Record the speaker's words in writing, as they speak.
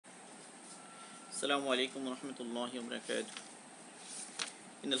السلام عليكم ورحمة الله وبركاته.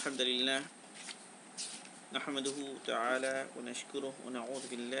 إن الحمد لله نحمده تعالى ونشكره ونعوذ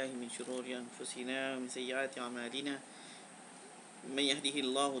بالله من شرور أنفسنا ومن سيئات أعمالنا. من يهده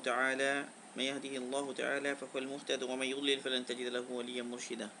الله تعالى فهو المهتد ومن يضلل فلن تجد له وليا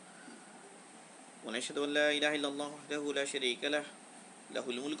مرشدا. ونشهد أن لا إله إلا الله وحده لا شريك له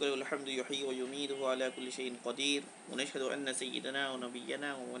الملك وله الحمد يحيي ويميت على كل شيء قدير. ونشهد أن سيدنا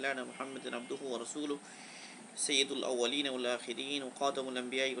ونبينا ومولانا محمد عبده ورسوله سيد الأولين والآخرين وخاتم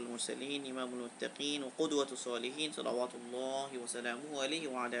الأنبياء والمرسلين إمام المتقين وقدوة الصالحين صلوات الله وسلامه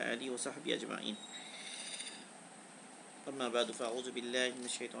عليه وعلى آله وصحبه أجمعين. أما بعد فأعوذ بالله من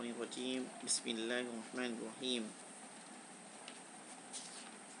الشيطان الرجيم. بسم الله الرحمن الرحيم.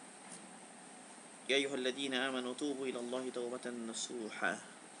 يا أيها الذين آمنوا توبوا إلى الله توبة نصوحا.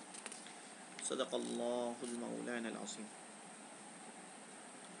 صدق الله المولانا العظيم.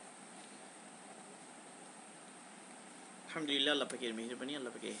 আলহামদুলিল্লাহ, আল্লাহ পাকের মেহেরবানি,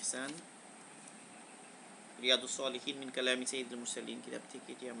 আল্লাহ পাকের ইহসান। রিয়াদুস সালিহিন মিন কালামি সাইয়্যিদুল মুরসালিন কিতাব থেকে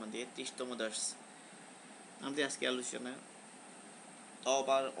এটি আমাদের 30তম দার্স। আমাদের আজকে আলোচনা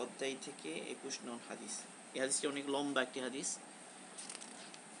তওবার অধ্যায় থেকে 21 নং হাদিস। এই হাদিসটি অনেক লম্বা একটি হাদিস।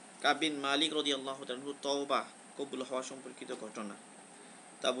 কাব বিন মালিক রাদিয়াল্লাহু তাআলা আনহু তওবা কবুল হওয়া সম্পর্কিত ঘটনা।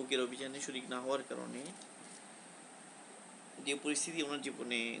 তাবুকের অভিযানে শরীক না হওয়ার কারণে যে পরিস্থিতি ওনার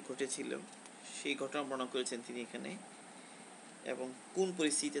জীবনে ঘটেছিল সেই ঘটনা বর্ণনা করেছেন তিনি এখানে, এবং কোন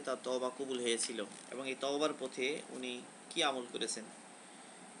পরিস্থিতিতে তার তওবা কবুল হয়েছিল এবং এই তওবার পথে উনি কি আমল করেছেন,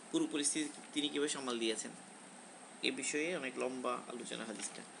 পুরো পরিস্থিতি তিনি কিভাবে সামাল দিয়েছেন, এ বিষয়ে অনেক লম্বা আলোচনা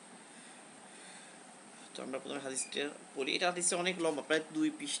হাদিসটা। তো আমরা প্রথমে হাদিসটা পড়ি। এটা হাদিসটা অনেক লম্বা, প্রায় 2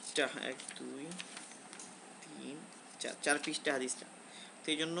 পৃষ্ঠা, 1 2 3 4 পৃষ্ঠা হাদিসটা। তো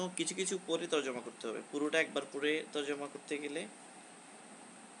এই জন্য কিছু কিছু পড়ে তর্জমা করতে হবে। পুরোটা একবার পড়ে তর্জমা করতে গেলে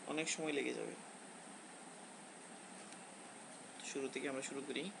অনেক সময় লেগে যাবে। শুরু থেকে আমরা শুরু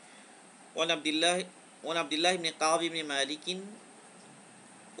করি। ওয়ান আব্দুল্লাহ ইবনে কাব ইবনে মালিক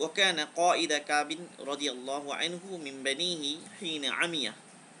وكان قائد كعب رضي الله عنه من بنيه حين عمي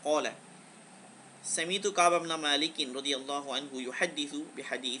قال سمعت كعب بن مالك رضي الله عنه يحدث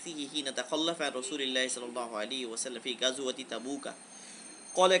بحديثه حين تخلف عن رسول الله صلى الله عليه وسلم في غزوة تبوك.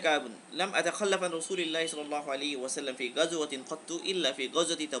 قال كعب لم أتخلف عن رسول الله صلى الله عليه وسلم في غزوة قط إلا في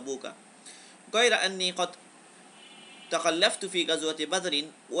غزوة تبوك غير أني قد تخلفت في غزوة بدر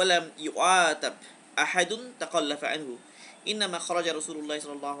ولم يعاتب أحد تخلف عنه، إنما خرج رسول الله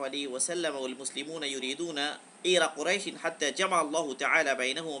صلى الله عليه وسلم والمسلمون يريدون عير قريش حتى جمع الله تعالى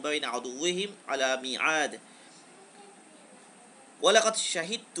بينهم وبين عدوهم على ميعاد. ولقد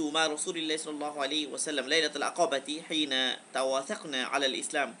شهدت مع رسول الله صلى الله عليه وسلم ليلة العقبة حين تواثقنا على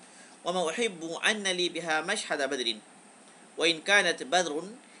الإسلام، وما أحب أن لي بها مشهد بدر وإن كانت بدر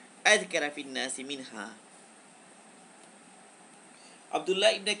أذكر في الناس منها. আব্দুল্লাহ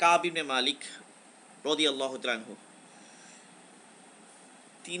ইবনে কাব ইবনে মালিক রাদিয়াল্লাহু তাআলা আনহু,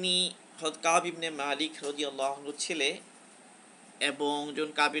 তিনি হযরত কাব ইবনে মালিক রাদিয়াল্লাহু আনহুর ছেলে, এবং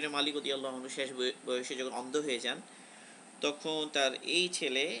যখন কাব ইবনে মালিক রাদিয়াল্লাহু আনহু শেষ বয়সে যখন অন্ধ হয়ে যান, তখন তার এই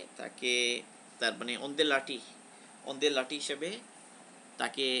ছেলে তাকে তার অন্ধের লাঠি হিসেবে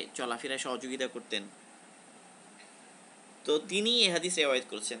তাকে চলাফেরায় সহযোগিতা করতেন। তো তিনি এই হাদিস রিওয়ায়াত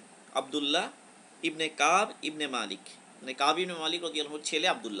করেছেন। আব্দুল্লাহ ইবনে কাব ইবনে মালিক, কাব ইবনে মালিক রাদিয়াল্লাহু আনহুর ছেলে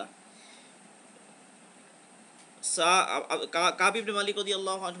আব্দুল্লাহ। কাব ইবনে মালিক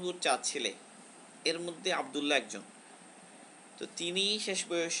রাদিয়াল্লাহু আনহুর 4 ছেলে, এর মধ্যে আব্দুল্লাহ একজন। তো তিনি শেষ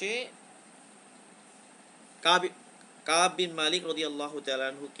বয়সে কাব বিন মালিক রাদিয়াল্লাহু তাআলা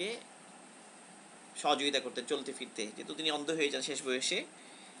আনহুকে সহযোগিতা করতেন চলতে ফিরতে, যেহেতু তিনি অন্ধ হয়ে যান শেষ বয়সে,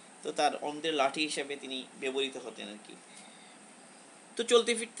 তো তার অন্ধের লাঠি হিসেবে তিনি ব্যবহৃত হতেন আর কি। তো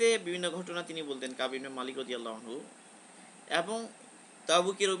চলতে ফিরতে বিভিন্ন ঘটনা তিনি বলতেন কাব ইবনে মালিক রাদিয়াল্লাহু আনহু, এবং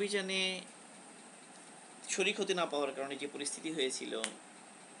তাবুকের অভিযানে শরীক হতে না পাওয়ার কারণে যে পরিস্থিতি হয়েছিল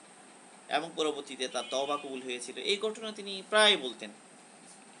এবং পরবর্তীতে তার তওবা কবুল হয়েছিল, এই ঘটনা তিনি প্রায় বলতেন।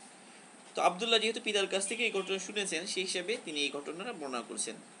 তো আব্দুল্লাহ যেহেতু পিতার কাছ থেকে এই ঘটনা শুনেছেন, সেই হিসাবে তিনি এই ঘটনাটা বর্ণনা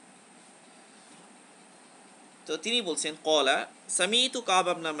করছেন। তো তিনি বলছেন ক্বালা সামিতু কাব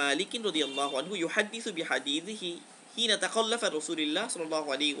ইবনে মালিক রাদিয়াল্লাহু আনহু ইউহাদ্দিসু বিহাদিসিহি হিনা তাখাল্লাফা রাসূলুল্লাহ সাল্লাল্লাহু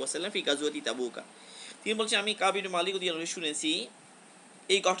আলাইহি ওয়াসাল্লাম ফি গাজওয়াতি তাবুক। তিনি বলছেন, আমি কাব ইবনে মালিক রাদিয়াল্লাহু আনহু শুনেছি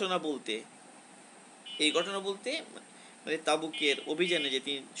এই ঘটনা বলতে তাবুকের অভিযানে যে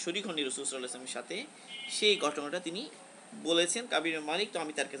তিনি শরীক হন রাসূল সাল্লাল্লাহু আলাইহি ওয়াসাল্লামের সাথে, সেই ঘটনাটা তিনি বলেছেন কাব ইবনে মালিক, তো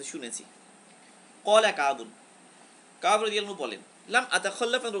আমি তার কাছে শুনেছি। ক্বালা কাব রাদিয়াল্লাহু আনহু বলেন, লাম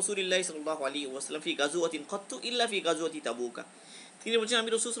আতাখাল্লাফ আন রাসূলিল্লাহি সাল্লাল্লাহু আলাইহি ওয়াসাল্লাম ফি গাজওয়াতিন কত্তু ইল্লা ফি গাজওয়াতি তাবুক। তিনি বলছেন, আমি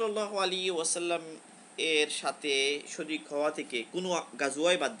রাসূল সাল্লাল্লাহু আলাইহি ওয়াসাল্লাম এর সাথে শরীক হওয়া থেকে কোনো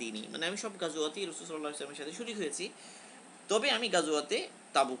গাজওয়ায় বাদ দিইনি, মানে আমি সব গাজওয়াতেই রাসূল সাল্লাল্লাহু আলাইহি ওয়াসাল্লামের সাথে শরীক হয়েছি, তবে আমি গাজওয়াতে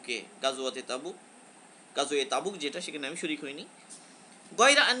তাবুক যেটা, সেখানে আমি শরীক হইনি।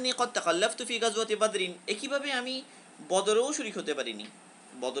 গয়রা আন্নী কদ তাকাল্লাফতু ফি গাজওয়াতি বাদরিন, একইভাবে আমি বদরেও শরীক হতে পারিনি,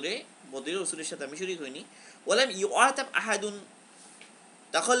 বদরে রাসূলের সাথে আমি শরীক হইনি। ওয়ালাম ইউআতাব আহাদুন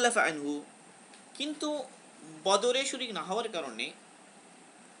তাখাল্লাফা আনহু, কিন্তু বদরে শরীক না হওয়ার কারণে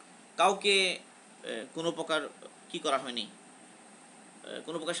কাউকে কোনো প্রকার কি করা হয়নি,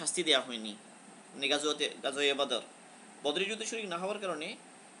 কোনো প্রকার শাস্তি দেওয়া হয়নি। মানে গাজওয়ে বদরে যুদ্ধে শরীক না হওয়ার কারণে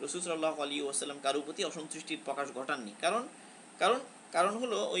রাসূল সাল্লাল্লাহু আলাইহি ওয়াসাল্লাম কারোর প্রতি অসন্তুষ্টির প্রকাশ ঘটাননি। কারণ কারণ কারণ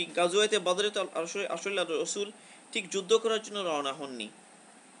হলো ওই গাজওয়াতে বদরে তো আসলে রাসূল ঠিক যুদ্ধ করার জন্য রওনা হননি,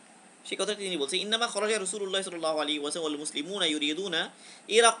 সেই কথাটি তিনি বলছেন। ইন্নামা খরাজা রাসূলুল্লাহ সাল্লাল্লাহু আলাইহি ওয়াসাল্লাম ওয়াল মুসলিমুনা ইউরিদুনা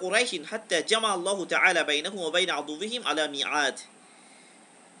ইরা কুরাইশ হাত্তা জামা আল্লাহু তাআলা বাইনাহুম ওয়া বাইনা আদুওয়িহিম আলা মিআদ।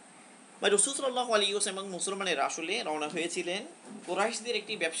 রাসূল সাল্লাল্লাহু আলাইহি ওয়াসাল্লাম এবং মুসলমানেরা আসলে রওনা হয়েছিলেন কুরাইশদের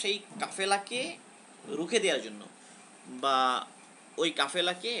একটি ব্যবসায়িক কাফেলাকে রুখে দেওয়ার জন্য, বা ওই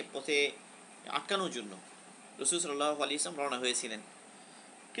কাফেলাকে পথে আটকানোর জন্য রাসূল সাল্লাল্লাহু আলাইহি ওয়াসাল্লাম রওনা হয়েছিলেন।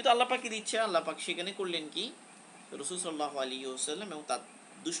 কিন্তু আল্লাহ পাকের ইচ্ছা, আল্লাহ পাক সেখানে করলেন কি, রাসূল সাল্লাল্লাহু আলাইহি ওয়াসাল্লাম এবং তার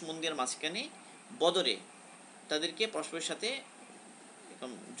দুশমনদের মাঝখানে বদরে তাদেরকে পরস্পরের সাথে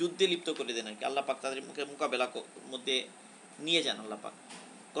যুদ্ধে লিপ্ত করে দেন আর কি। আল্লাহ পাক তাদের মোকাবেলা মধ্যে নিয়ে যান আল্লাহ পাক।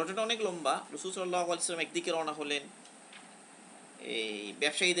 ঘটনাটা অনেক লম্বা। রাসূল সাল্লাল্লাহু আলাইহি ওয়াসাল্লাম একদিকে রওনা হলেন এই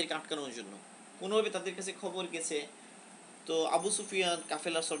ব্যবসায়ীদেরকে আটকানোর জন্য, কোনোভাবে তাদের কাছে খবর গেছে, তো আবু সুফিয়ান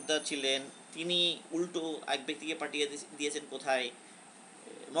কাফেলার সর্দার ছিলেন, তিনি উল্টো এক ব্যক্তিকে পাঠিয়ে দিয়েছেন কোথায়,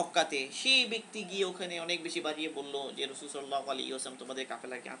 মক্কাতে। সেই ব্যক্তি গিয়ে ওখানে অনেক বেশি বাড়িয়ে বলল যে রাসূল সাল্লাল্লাহু আলাইহি ওয়াসাল্লাম তোমাদের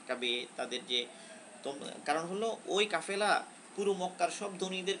কাফেলাকে আটকাবে, তাদের যে কারণ হলো ওই কাফেলা পুরো মক্কার সব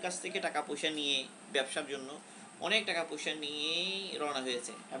ধনীদের কাছ থেকে টাকা পয়সা নিয়ে, ব্যবসার জন্য অনেক টাকা পয়সা নিয়ে রওনা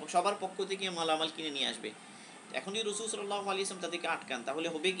হয়েছে এবং সবার পক্ষ থেকে মালামাল কিনে নিয়ে আসবে। এখন যদি রাসূল সাল্লাল্লাহু আলাইহি ওয়াসাল্লাম তাদেরকে আটকান, তাহলে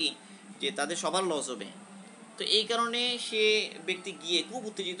হবে কি যে তাদের সবার লস হবে। তো এই কারণে সে ব্যক্তি গিয়ে খুব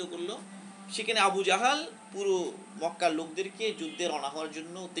উত্তেজিত করলো। সেখানে আবু জাহাল পুরো মক্কার লোকদেরকে যুদ্ধে রওনা হওয়ার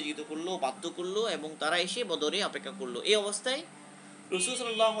জন্য উত্তেজিত করলো, বাধ্য করলো, এবং তারা এসে বদরে অপেক্ষা করলো। এই অবস্থায় রাসূল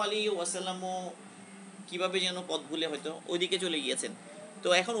সাল্লাল্লাহু আলাইহি ওয়াসাল্লামও কীভাবে যেন পথ ভুলে হয়তো ওইদিকে চলে গিয়েছেন। তো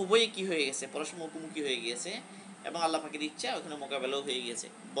এখন উভয়ে কি হয়ে গেছে, পরস্পর মুখোমুখি হয়ে গিয়েছে, এবং আল্লাহ পাকের ইচ্ছা ওখানে মোকাবেলাও হয়ে গিয়েছে,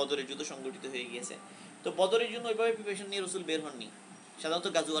 বদরের যুদ্ধ সংগঠিত হয়ে গিয়েছে। তো বদরের জন্য ওইভাবে প্রিপারেশন নিয়ে রাসূল বের হননি, সাধারণত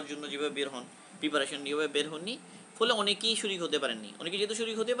গাজওয়ার জন্য যেভাবে বের হন প্রিপারেশন নিয়ে বের হননি, ফলে অনেকেই শরীক হতে পারেননি। অনেকে যেহেতু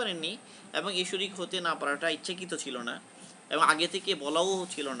শরীক হতে পারেননি, এবং এই শরীক হতে না পারাটা ইচ্ছাকৃত ছিল না, এবং আগে থেকে বলাও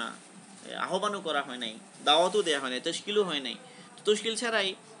ছিল না, আহ্বানও করা হয় নাই, দাওয়াতও দেওয়া হয় নাই, তশকিলও হয় নাই। তশকিল ছাড়াই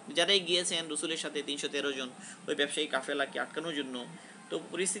যারাই গিয়েছেন রসুলের সাথে ৩১৩ জন ওই ব্যবসায়ী কাফেলাকে আটকানোর জন্য, তো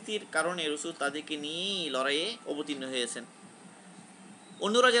পরিস্থিতির কারণে রসুল তাদেরকে নিয়েই লড়াইয়ে অবতীর্ণ হয়েছেন।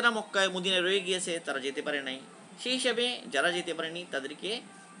 অন্যরা যারা মক্কায় মদিনায় রয়ে গিয়েছে তারা যেতে পারে নাই, সেই হিসাবে যারা যেতে পারেনি তাদেরকে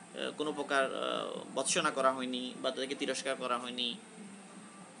কোনো প্রকার ভৎসনা করা হয়নি বা তাদেরকে তিরস্কার করা হয়নি।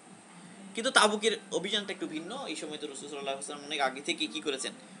 কিন্তু তাবুকের অভিযানটা একটু ভিন্ন। এই সময় তো রাসূল সাল্লাল্লাহু আলাইহি ওয়াসাল্লাম অনেক আগে থেকে কি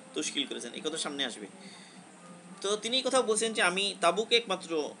করেছেন, তশকিল করেছেন, এই কথা সামনে আসবে। তো তিনি কথা বলছেন যে আমি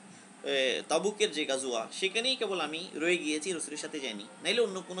তাবুকের যে গাজওয়া সেখানেই কেবল আমি রয়ে গিয়েছি, রাসূলের সাথে যাইনি, নাইলে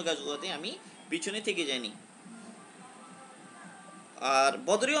অন্য কোনো গাজওয়াতে আমি পিছনে থেকে যাইনি। আর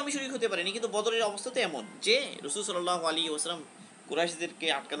বদরেও আমি শরীক হতে পারিনি, কিন্তু বদরের অবস্থা তো এমন যে রাসূল সাল্লাল্লাহু আলাইহি ওয়াসাল্লাম কুরাইশদেরকে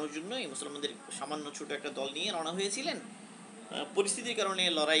আটকানোর জন্য এই মুসলমানদের সামান্য ছোট একটা দল নিয়ে রওনা হয়েছিলেন। পরিস্থিতির কারণে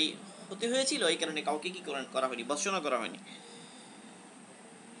লড়াই হতে হয়েছিল, এই কারণে কাউকে কি করা হয়নি, ভৎসনা করা হয়নি।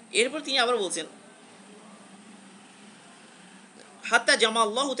 এরপর তিনি আবার বলছেন হাত্তা জামা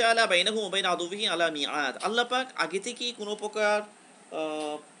আল্লাহু তাআলা বাইনাহুম ওয়া বাইনা আদুওয়িহিম আলা মিআদ, আল্লাহ পাক আগে থেকেই কোনো প্রকার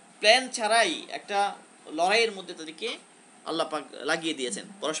প্ল্যান ছাড়াই একটা লড়াইয়ের মধ্যে তাদেরকে আল্লাহ পাক লাগিয়ে দিয়েছেন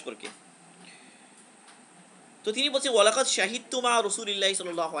পরস্পরকে। তো তিনি বলছেন ওয়ালাকাদ শাহিদতু মা রাসূলিল্লাহি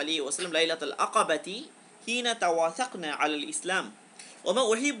সাল্লাল্লাহু আলাইহি ওয়াসাল্লাম লাইলাতুল আকাবাতি হিনা তাওয়াসাকনা আলাল ইসলাম ওয়া মা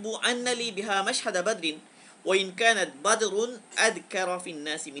উহিব্বু আন্না লি বিহা মাশহাদা বাদরিন ওয়া ইন কানাত বাদরুন আযকারা ফিন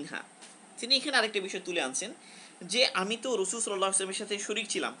নাসি মিনহা। তিনি এখানে আরেকটা বিষয় তুলে আনছেন যে আমি তো রাসূল সাল্লাল্লাহু আলাইহি ওয়াসাল্লামের সাথে শরীক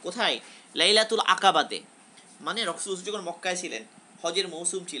ছিলাম কোথায়, লাইলাতুল আকাবাতে, মানে রাসূল যখন মক্কায় ছিলেন, হজের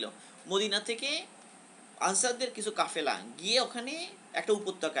মৌসুম ছিল, মদিনা থেকে আনসারদের কিছু কাফেলা গিয়ে ওখানে একটা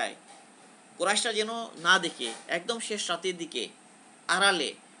উপত্যকায় কুরাইশরা যেন না দেখে একদম শেষ রাতের দিকে আড়ালে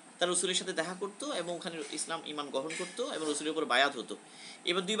তার রসুলের সাথে দেখা করতো এবং ওখানে ইমান গ্রহণ করতো এবং রসুলের উপর বায়াত হতো।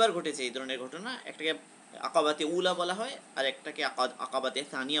 এবার দুইবার ঘটেছে এই ধরনের ঘটনা, একটাকে আকাবাতে উলা বলা হয় আর একটাকে আকাবাতে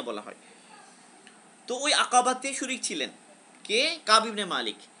থানিয়া বলা হয়। তো ওই আকাবাতে শরীক ছিলেন কে, কাব ইবনে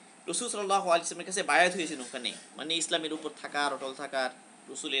মালিক। রাসূল সাল্লাল্লাহু আলাইহি ওয়াসাল্লামের কাছে বায়াত হয়েছেন ওখানে, মানে ইসলামের উপর থাকার, অটল থাকার,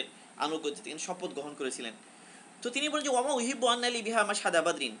 রসুলের আনুগত্য থেকে শপথ গ্রহণ করেছিলেন। তো তিনি বলেন যে ওয়ামা উহিব্বু আন্না লি বিহা মাশহাদা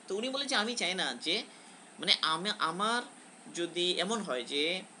বাদরিন, তো উনি বলেন যে আমি চাই না যে মানে আমার যদি এমন হয় যে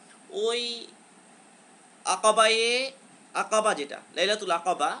ওই আকাবায়ে আকাবা যেটা লাইলাতুল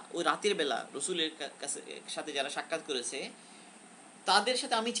আকাবা, ওই রাতের বেলা রসুলের কাছে সাথে যারা সাক্ষাৎ করেছে তাদের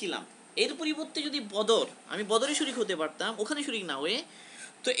সাথে আমি ছিলাম, এর পরিবর্তে যদি বদর, আমি বদরে শরিক হতে পারতাম, ওখানে শরিক না হয়ে,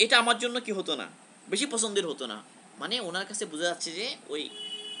 তো এটা আমার জন্য কি হতো না, বেশি পছন্দের হতো না। মানে ওনার কাছে বোঝা যাচ্ছে যে ওই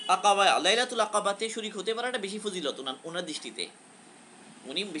আকাবা লাইলাতুল আকাবাতে শরিক হতে পারাটা বেশি ফজিলত ওনার দৃষ্টিতে।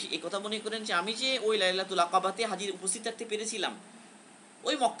 উনি বেশি এই কথা মনে করেন যে আমি যে ওই লাইলাতুল আকাবাতে হাজির উপস্থিত থাকতে পেরেছিলাম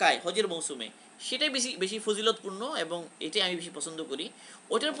ওই মক্কায় হজের মৌসুমে, সেটাই বেশি বেশি ফজিলতপূর্ণ এবং এটাই আমি বেশি পছন্দ করি।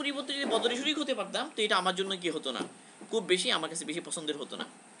 ওটার পরিবর্তে যদি বদরে শরিক হতে পারতাম তো এটা আমার জন্য কি হতো না, খুব বেশি আমার কাছে বেশি পছন্দের হতো না।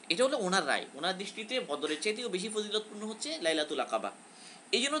 এটা হলো ওনার রায়, ওনার দৃষ্টিতে বদরের চাইতেও বেশি ফজিলতপূর্ণ হচ্ছে লাইলাতুল আকাবা।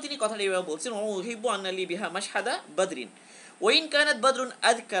 এই জন্য তিনি কথাটা এইভাবে বলছেন, ওহিব্বু আন্নালি বিহা মাশহাদা বাদরিন ওয়াইন কানাত বাদরুন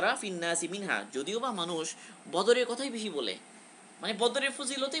আযকারা ফিন নাসি মিনহা। যদিও বা মানুষ বদরের কথাই বেশি বলে, মানে বদরের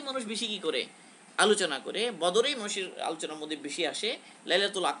ফজিলতেই মানুষ বেশি কি করে আলোচনা করে, বদরেই মানুষের আলোচনার মধ্যে বেশি আসে।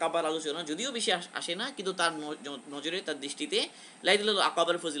 লাইলাতুল আকাবার আলোচনা যদিও বেশি আসে না, কিন্তু তার নজরে, তার দৃষ্টিতে লাইলাতুল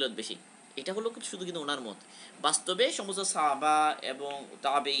আকাবার ফজিলত বেশি। এটা হলো শুধু কিন্তু ওনার মত। বাস্তবে সমস্ত সাহাবা এবং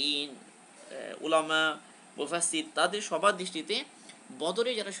তাবেঈন, উলামা, মুফাসসির, তাদের সবার দৃষ্টিতে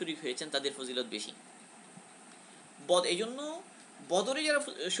বদরে যারা শরীক হয়েছেন তাদের ফজিলত বেশি। এই জন্য বদরে যারা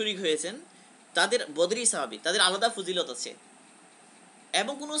শরীক হয়েছেন তাদের বদরি সাহাবী, তাদের আলাদা ফজিলত আছে।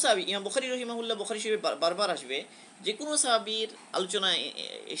 এবং কোনো সাহাবী, ইমাম বুখারী রহিমাহুল্লাহ বুখারী শরীফে বারবার আসবে যে কোনো সাহাবীর আলোচনা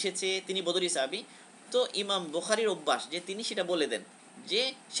এসেছে তিনি বদরি সাহাবী, তো ইমাম বুখারীর অভ্যাস যে তিনি সেটা বলে দেন যে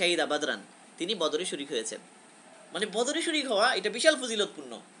শাহিদা বাদরান, তিনি বদরে শরীক হয়েছেন। মানে বদরে শরীক হওয়া এটা বিশাল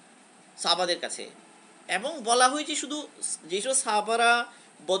ফজিলতপূর্ণ সাহাবাদের কাছে। এবং বলা হয়েছে শুধু যেসব সাহাবারা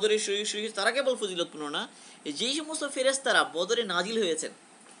বদরে শরীক তারা কেবল ফজিলতপূর্ণ না, যেই সমস্ত ফেরেশতারা বদরে নাজিল হয়েছেন,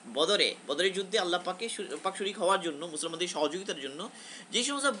 বদরের যুদ্ধে আল্লাহ পাক শরীক হওয়ার জন্য, মুসলমানদের সহযোগিতার জন্য যে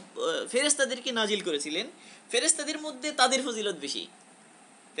সমস্ত ফেরেশতাদেরকে নাজিল করেছিলেন, ফেরেশতাদের মধ্যে তাদের ফজিলত বেশি।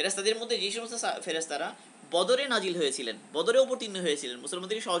 ফেরেশতাদের মধ্যে যে সমস্ত ফেরেশতারা বদরে নাজিল হয়েছিলেন, বদরে অবতীর্ণ হয়েছিলেন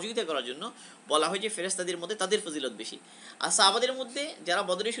মুসলমানদের সহযোগিতা করার জন্য, বলা হয় যে ফেরেশতাদের মধ্যে তাদের ফজিলত বেশি। আর সাহাবাদের মধ্যে যারা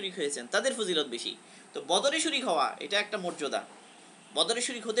বদরে শরীক হয়েছেন তাদের ফজিলত বেশি। তো বদরে শরীক হওয়া এটা একটা মর্যাদা, বদরে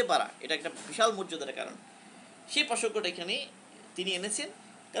শরীক হতে পারা এটা একটা বিশাল মর্যাদার কারণ। সেই পার্থক্যটা এখানে তিনি এনেছেন,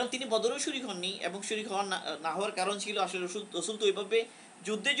 কারণ তিনি বদরেও শরীক হননি, এবং শরীক হওয়ার না হওয়ার কারণ ছিল আসলে রসুল তো ওইভাবে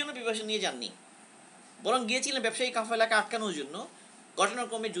যুদ্ধের জন্য প্রিপারেশন নিয়ে যাননি, বরং গিয়েছিলেন ব্যবসায়ী কাফেলাকে আটকানোর জন্য।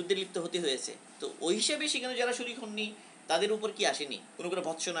 ঘটনাক্রমে যুদ্ধে লিপ্ত হতে হয়েছে। তো ওই হিসাবে সেখানে যারা শরীক হননি তাদের উপর কি আসেনি, কোনো প্রকার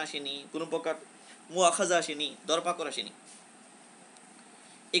ভৎসনা আসেনি, কোনো প্রকার মুআখাযা আসেনি, দরপাকড় আসেনি,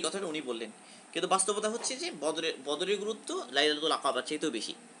 এই কথাটা উনি বললেন। কিন্তু বাস্তবতা হচ্ছে যে বদরের গুরুত্ব লাইলাতুল আকাবার চাইতেও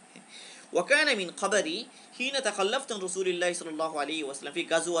বেশি। وكان من خبري حين تخلفت عن رسول الله صلى الله عليه وسلم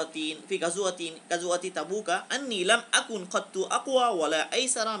في غزوة تبوك أني لم أكن قط أقوى ولا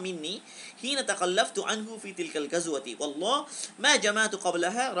أيسر مني حين تخلفت عنه في تلك الغزوة، والله ما جمعت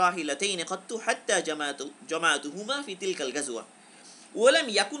قبلها راحلتين قط حتى جمعتهما في تلك الغزوة، ولم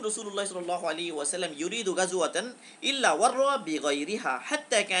يكن رسول الله صلى الله عليه وسلم يريد غزوة إلا ورى بغيرها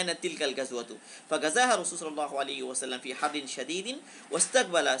حتى كانت تلك الغزوة، فغزاها رسول صلى الله عليه وسلم في حر شديد،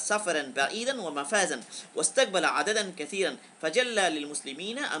 واستقبل سفرا بعيدا ومفازا، واستقبل عددا كثيرا، فجلى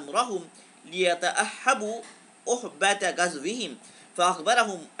للمسلمين أمرهم ليتأهبوا أحبة غزوهم،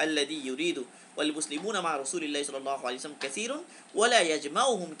 فأخبرهم الذي يريد، والمسلمون مع رسول الله صلى الله عليه وسلم كثير ولا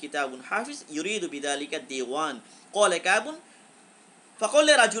يجمعهم كتاب حافظ يريد بذلك الديوان. قال كعب: فقال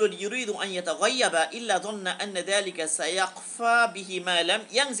رجل يريد أن يتغيب إلا ظن أن ذلك سيخفى به ما لم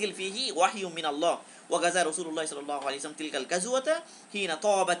ينزل فيه وحي من الله، وغزا رسول الله صلى الله عليه وسلم تلك الغزوة حين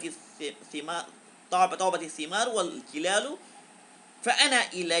طابت الثمار والجلال، فأنا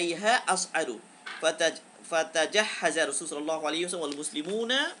إليها أسعر، فتجهز رسول صلى الله عليه وسلم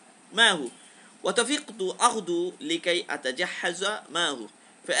والمسلمون معه، وتفقت أغدو لكي أتجهز معه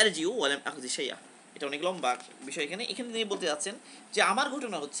فأرجع ولم أخذ شيئا। এটা অনেক লম্বা বিষয়। এখানে তিনি বলতে যাচ্ছেন যে আমার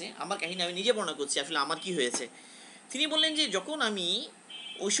ঘটনা হচ্ছে, আমার কাহিনী আমি নিজে বর্ণনা করছি, আসলে আমার কি হয়েছে। তিনি বললেন যে যখন আমি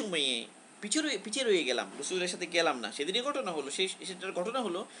ওই সময়ে পিছিয়ে রয়ে গেলাম, রাসূলের সাথে গেলাম না, সেদিনই ঘটনা হলো, সেটার ঘটনা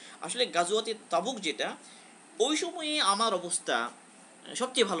হলো আসলে গাজওয়াতে তাবুক যেটা, ওই সময়ে আমার অবস্থা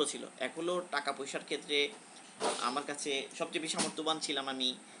সবচেয়ে ভালো ছিল। এক হলো টাকা পয়সার ক্ষেত্রে আমার কাছে সবচেয়ে বেশি সামর্থ্যবান ছিলাম, আমি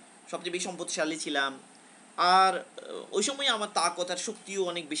সবচেয়ে বেশি সম্পদশালী ছিলাম, আর ওই সময়ে আমার তাকত আর শক্তিও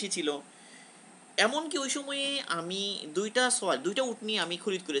অনেক বেশি ছিল। এমনকি ওই সময়ে আমি দুইটা উট নিয়ে আমি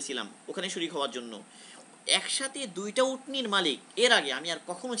খরিদ করেছিলাম ওখানে শরীক হওয়ার জন্য। একসাথে দুইটা উটনির মালিক এর আগে আমি আর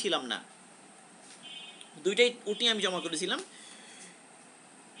কখনো ছিলাম না। দুইটাই উটনি আমি জমা করেছিলাম।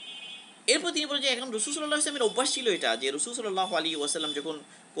 এরপর তিনি বলেন যে এখন রাসূল সাল্লাল্লাহু আলাইহি ওয়াসাল্লামের অভ্যাস ছিল এটা, যে রাসূল সাল্লাল্লাহু আলাইহি ওয়াসাল্লাম যখন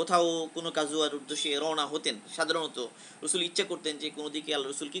কোথাও কোনো গাজওয়ার উদ্দেশ্যে রওনা হতেন, সাধারণত রাসূল ইচ্ছা করতেন যে কোনো দিকে আল্লাহ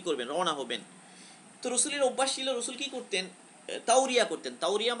রাসূল কি করবেন, রওনা হবেন। তো রসুলের অভ্যাস ছিল, রসুল কি করতেন, তাওরিয়া করতেন।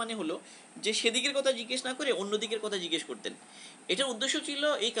 তাওরিয়া মানে হলো যে সেদিকের কথা জিজ্ঞেস না করে অন্য দিকের কথা জিজ্ঞেস করতেন। এটার উদ্দেশ্য ছিল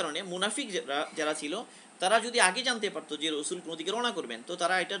এই কারণে, মুনাফিক যারা ছিল তারা যদি আগে জানতে পারতো যে রসুল কোনো দিকে রওনা করবেন, তো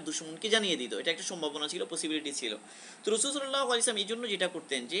তারা এটার দুশমনকে জানিয়ে দিত। এটা একটা সম্ভাবনা ছিল, পসিবিলিটি ছিল। তো রসুল সাল্লাল্লাহু আলাইহি ওয়াসাল্লাম এই জন্য যেটা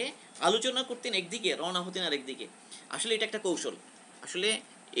করতেন যে আলোচনা করতেন একদিকে, রওনা হতেন আরেকদিকে। আসলে এটা একটা কৌশল, আসলে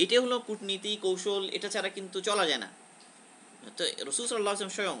এটা হলো কূটনীতি কৌশল, এটা ছাড়া কিন্তু চলা যায় না। তো রসুল সাল্লাল্লাহু আলাইহি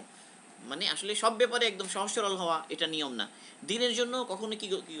ওয়াসাল্লাম স্বয়ং মানে আসলে সব ব্যাপারে একদম সহজ সরল হওয়া এটা নিয়ম না। দিনের জন্য কখনো কি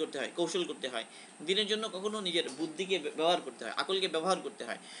করতে হয়, কৌশল করতে হয়। দিনের জন্য কখনো নিজের বুদ্ধিকে ব্যবহার করতে হয়, আকলকে ব্যবহার করতে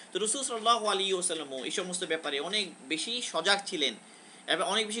হয়। তো রাসূল সাল্লাল্লাহু আলাইহি ওয়াসাল্লামও এই সমস্ত ব্যাপারে অনেক বেশি সজাগ ছিলেন এবং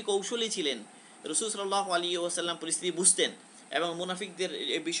অনেক বেশি কৌশলী ছিলেন। রাসূল সাল্লাল্লাহু আলাইহি ওয়াসাল্লাম পরিস্থিতি বুঝতেন এবং মুনাফিকদের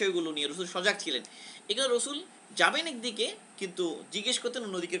এই বিষয়গুলো নিয়ে রসুল সজাগ ছিলেন। এখানে রসুল যাবেন একদিকে কিন্তু জিজ্ঞেস করতেন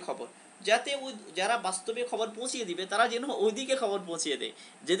অন্যদিকের খবর, যাতে ওই যারা বাস্তবে খবর পৌঁছিয়ে দিবে তারা যেন ওইদিকে খবর পৌঁছিয়ে দেয়।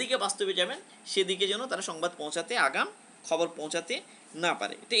 যেদিকে বাস্তবে যাবেন সেদিকে যেন তারা সংবাদ পৌঁছাতে, আগাম খবর পৌঁছাতে না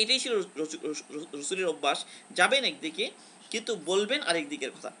পারে। তো এটাই ছিল রসুলের অভ্যাস, যাবেন একদিকে কিন্তু বলবেন আরেক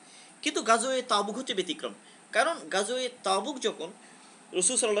দিকের কথা। কিন্তু গাজওয়ে তাবুক হচ্ছে ব্যতিক্রম। কারণ গাজওয়ে তাবুক যখন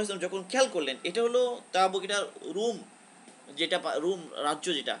রসুল সাল্লাল্লাহু আলাইহি ওয়াসাল্লাম যখন খেয়াল করলেন, এটা হলো তাবুক, এটা রুম, যেটা রুম রাজ্য,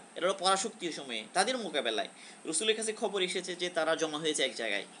 যেটা এটা হলো পরাশক্তির সময়ে তাদের মোকাবেলায় রসুলের কাছে খবর এসেছে যে তারা জমা হয়েছে এক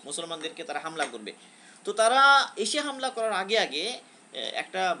জায়গায়, মুসলমানদেরকে তারা হামলা করবে। তো তারা এসে হামলা করার আগে আগে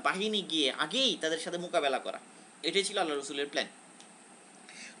একটা বাহিনী গিয়ে আগেই তাদের সাথে মোকাবেলা করা, এটাই ছিল আল্লাহ রসুলের প্ল্যান।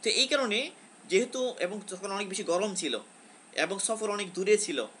 তো এই কারণে যেহেতু, এবং তখন অনেক বেশি গরম ছিল এবং সফর অনেক দূরে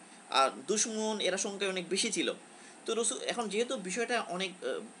ছিল আর দুশমন এরা সংখ্যায় অনেক বেশি ছিল, তো রসুল এখন যেহেতু বিষয়টা অনেক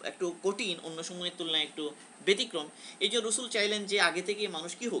একটু কঠিন, অন্য সময়ের তুলনায় একটু ব্যতিক্রম, এই জন্য রসুল চাইলেন যে আগে থেকে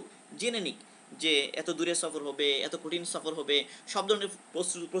মানুষ কি হোক, জেনে নিক যে এত দূরের সফর হবে, এত কঠিন সফর হবে, সব ধরনের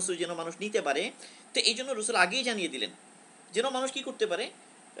প্রস্তুতি যেন মানুষ নিতে পারে। তো এই জন্য রসুল আগেই জানিয়ে দিলেন যেন মানুষ কি করতে পারে,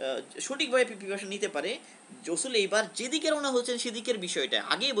 সঠিকভাবে প্রিপারেশন নিতে পারে। রসুল এইবার যেদিকে রওনা হচ্ছেন সেদিকের বিষয়টা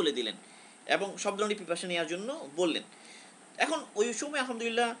আগেই বলে দিলেন এবং সব ধরনের প্রিপারেশন নেওয়ার জন্য বললেন। এখন ওই সময়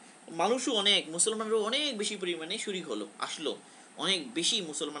আলহামদুলিল্লাহ মানুষও অনেক, মুসলমানরাও অনেক বেশি পরিমাণে শরিক হলো, আসলো, অনেক বেশি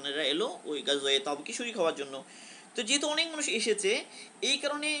মুসলমানেরা এলো ওই গাজওয়ে তাবুকে শরিক হওয়ার জন্য। তো যেহেতু অনেক মানুষ এসেছে, এই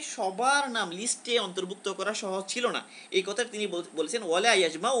কারণে সবার নাম লিস্টে অন্তর্ভুক্ত করা সহজ ছিল না। এই কথা তিনি বলেছেন, ওয়ালা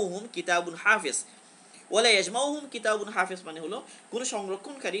ইয়াজমাউহুম কিতাবুন হাফিজ। ওয়ালা ইয়াজমাউহুম কিতাবুন হাফিজ মানে হলো কোনো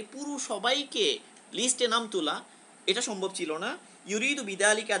সংরক্ষণকারী পুরো সবাইকে লিস্টে নাম তোলা এটা সম্ভব ছিল না। ইউরিদু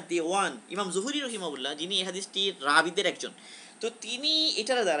বিদালিকা দেওয়ান, ইমাম জুহরি রহিমাহুল্লাহ যিনি এই হাদিসটির রাবিদের একজন, তো তিনি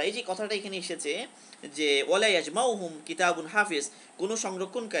এটার দ্বারা, এই যে কথাটা এখানে এসেছে যে ওয়ালা ইয়াজমাউহুম কিতাবুন হাফিজ, কোনো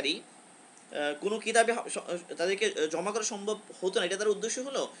সংরক্ষণকারী কোনো কিতাবে তাদেরকে জমা করা সম্ভব হতো না, এটা তার উদ্দেশ্য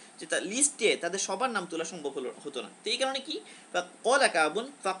হলো যে তার লিস্টে তাদের সবার নাম তোলা সম্ভব হতো না। তো এই কারণে কি, قال كعب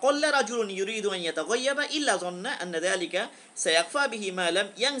فقل رجل يريد أن يتغيب إلا ظن أن ذلك سيخفى به ما لم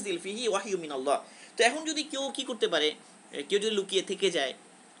ينزل فيه وحي من الله। তো এখন যদি কেউ কি করতে পারে, কেউ যদি লুকিয়ে থেকে যায়,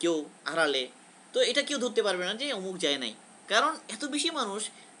 কেউ আড়ালে, তো এটা কেউ ধরতে পারবে না যে অমুক যায় নাই, কারণ এত বেশি মানুষ,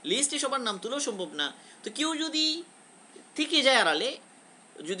 লিস্টে সবার নাম তোলাও সম্ভব না। তো কেউ যদি থেকে যায় আড়ালে,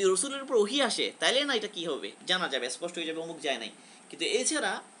 যদি রসুলের উপর ওহী আসে তাইলে না এটা কি হবে, জানা যাবে, স্পষ্ট হয়ে যাবে অমুক যায় নাই। কিন্তু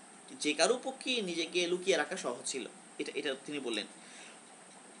এছাড়া যে কারো পক্ষে নিজেকে লুকিয়ে রাখা সহজ ছিল, এটা এটা তিনি বললেন।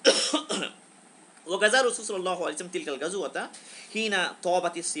 وغزا الرسول صلى الله عليه وسلم تلك الغزوة حين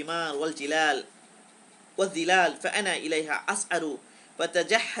طابت الثمار والجلال والظلال فأنا إليها أسعر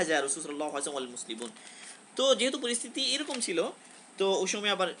فتجهز الرسول صلى الله عليه وسلم والمسلمون। তো যেহেতু পরিস্থিতি এরকম ছিল, তো ওই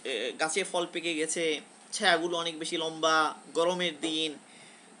সময় আবার গাছে ফল পেকে গেছে, ছায়াগুলো অনেক বেশি লম্বা, গরমের দিন,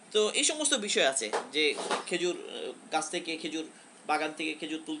 তো এই সমস্ত বিষয় আছে যে খেজুর গাছ থেকে, খেজুর বাগান থেকে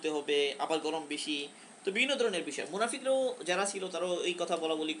খেজুর তুলতে হবে, আবার গরম বেশি, তো বিভিন্ন ধরনের বিষয়। মুনাফিকরাও যারা ছিল তারাও এই কথা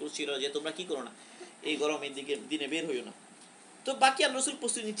বলা বলি করছিল যে তোমরা কি করো না, এই গরমের দিনে বের হইও না। তো বাকি আর রসুল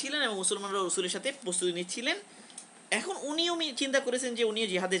প্রস্তুতি নিচ্ছিলেন এবং মুসলমানরা রসুলের সাথে প্রস্তুতি নিচ্ছিলেন। এখন উনিও চিন্তা করেছেন যে উনি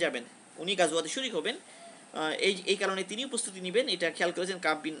জিহাদে যাবেন, উনি গাজওয়াতে শরীক হবেন, এই কারণে তিনিও প্রস্তুতি নেবেন, এটা খেয়াল করেছেন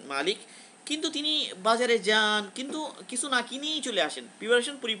কাব বিন মালিক। কিন্তু তিনি বাজারে যান কিন্তু কিছু না কিনেই চলে আসেন,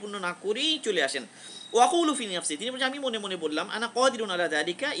 প্রিপারেশন পরিপূর্ণ না করেই চলে আসেন। ওয়াকুলু ফি নাফসি, তিনি বলছেন আমি মনে মনে বললাম আনা কাদিরুন আলা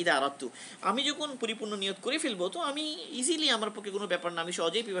যালিকা ইদা আরাদতু, আমি যখন পরিপূর্ণ নিয়ত করে ফেলবো তো আমি ইজিলি, আমার পক্ষে কোনো ব্যাপার না, আমি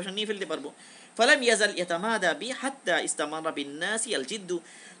সহজেই প্রিপারেশন নিয়ে ফেলতে পারবো। ফালাম ইয়াজাল ইয়াতামাদা বি হাত্তা ইস্তামারা বিন নাসি আল জিদ্দু,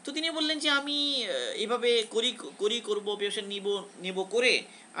 তো তিনি বললেন যে আমি এইভাবে করবো, প্রিপারেশন নিব করে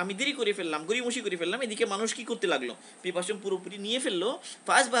আমি দেরি করে ফেললাম, গড়িমসি করে ফেললাম, এদিকে মানুষ কি করতে লাগলো, প্রিপারেশন পুরোপুরি নিয়ে ফেললো।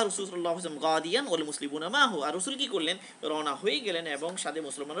 ফাসবাহ রাসূল সাল্লাল্লাহু আলাইহি ওয়াসাল্লাম গাদিয়ান ওয়াল মুসলিমুনা মাহু, আর রাসূল কি করলেন, রওনা হয়ে গেলেন এবং সাথে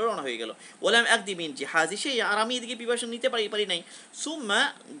মুসলমানরা রওনা হয়ে গেল। ওয়ালাম আকদি মিন জিহাজি শাইআ, আর আমি এদিকে প্রিপারেশন নিতে পারি নাই। সুম্মা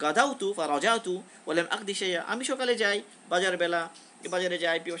গাদাউতু ফারাজাতু ওয়ালাম আকদি শাইআ, আমি সকালে যাই বাজারে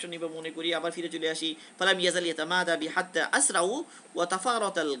যাই, প্রিপারেশন নিব মনে করি, আবার ফিরে চলে আসি। ফালাম ইয়াজাল ইয়াতামাদা বি হাত্তা আসরাউ ওয়া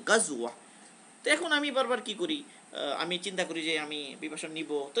তাফারাতাল গাজওয়া, তো এখন আমি বারবার কি করি, আমি চিন্তা করি যে আমি প্রিপারেশন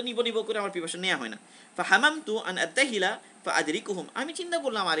নিব, তো নিব করে আমার প্রিপারেশন নেওয়া হয় না। ফাহামামতু আন আত্তাহিলা ফাআদরিকুহুম, আমি চিন্তা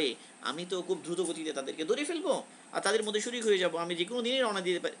করলাম আরে আমি তো খুব দ্রুত গতিতে তাদেরকে ধরে ফেলবো আর তাদের মধ্যে শরীক হয়ে যাব, আমি যে কোনো দিনই রওনা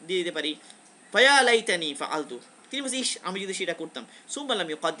দিয়ে দিতে পারি। ফায়া লাইতানি ফাআলতু, তিনি বলছি ইস আমি যদি সেটা করতাম। সুম্মা লাম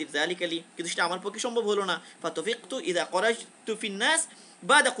ইউকাদ্দির যালিকা লি, কিন্তু সেটা আমার পক্ষে সম্ভব হলো না। ফাতাফিকতু ইযা খরাজতু ফিন নাস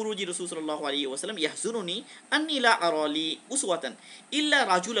বাদা খুরুজি রাসূল সাল্লাল্লাহু আলাইহি ওয়াসাল্লাম ইয়াহজুরুনি আন্নী লা আরা লি উসওয়াতান ইল্লা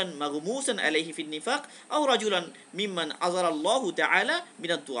রাজুলান মাগমুসান আলাইহি ফিন নিফাক আও রাজুলান মিম্মান আযারাল্লাহু তাআলা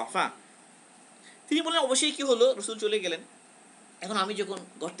মিনাদ দুআফা। তিনি বললেন অবশ্যই কি হলো, রাসূল চলে গেলেন। এখন আমি যখন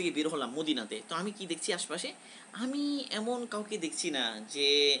ঘর থেকে বের হলাম মদিনাতে, তো আমি কি দেখছি আশপাশে, আমি এমন কাউকে দেখছি না যে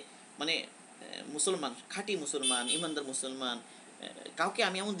মানে মুসলমান, খাঁটি মুসলমান, ইমানদার মুসলমান, কাউকে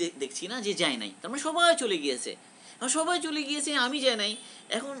আমি এমন দেখছি না যে যায় নাই। তার মানে সবাই চলে গিয়েছে, সবাই চলে গিয়েছে, আমি যাই নাই।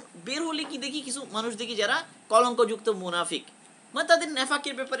 এখন বের হলে কি দেখি, কিছু মানুষ দেখি যারা কলঙ্কযুক্ত মুনাফিক, মানে তাদের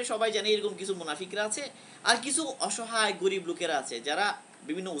নেফাকের ব্যাপারে সবাই জানে এরকম কিছু মুনাফিকরা আছে, আর কিছু অসহায় গরিব লোকেরা আছে যারা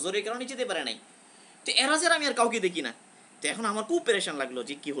বিভিন্ন উজরের কারণে যেতে পারে নাই। তো এরা ছাড়া আমি আর কাউকে দেখি না। তো এখন আমার খুব পেরেশান লাগলো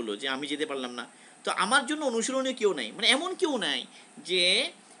যে কি হলো যে আমি যেতে পারলাম না। তো আমার জন্য অনুসরণীয় কেউ নাই, মানে এমন কেউ নাই যে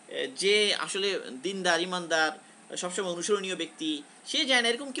যে আসলে দিনদার ইমানদার সবসময় অনুসরণীয় ব্যক্তি, সে যায় না,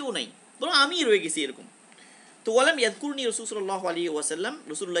 এরকম কেউ নাই, বরং আমিই রয়ে গেছি এরকম। তো ওয়ালাম ইয়াযকুরনি রাসূল সাল্লাল্লাহু আলাইহি ওয়াসাল্লাম,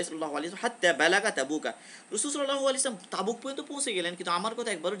 রাসূলুল্লাহ সাল্লাল্লাহু আলাইহি ওয়াসাল্লাম হাত্তা বালাগা তাবুকা, রাসূল সাল্লাল্লাহু আলাইহি ওয়াসাল্লাম তাবুক পর্যন্ত পৌঁছে গেলেন, কিন্তু আমার কথা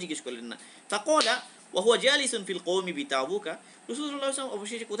একবারও জিজ্ঞেস করলেন না। ফাকালা ওয়া হুয়া জালিসুন ফিল কওমি বিতাবুকা, রাসূল সাল্লাল্লাহু আলাইহি ওয়াসাল্লাম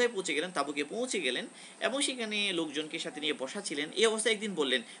অবশেষে কোথায় পৌঁছে গেলেন, তাবুকে পৌঁছে গেলেন এবং সেখানে লোকজনকে সাথে নিয়ে বসা ছিলেন। এই অবস্থায় একদিন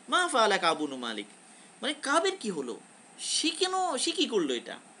বললেন মা ফাআলা কাব ইবনু মালিক, মানে কাবের কি হলো, সে কি করলো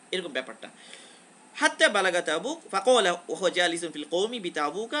এটা, এরকম ব্যাপারটা। হাত্তা বালাগা তাবুক ফাকালা ওয়া হুয়া জালিসুন ফিল কওমি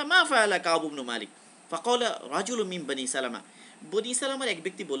বিতাবুকা মা ফাআলা কাব ইবনু মালিক ফাকালা রাজুলুম মিন বনি সালামা, বনি সালামার এক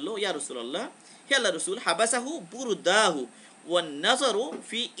ব্যক্তি বলল ইয়া রাসূলুল্লাহ, হে আল্লাহর রাসূল, হাবাসাহু বুরদাহু ওয়ান নাযারু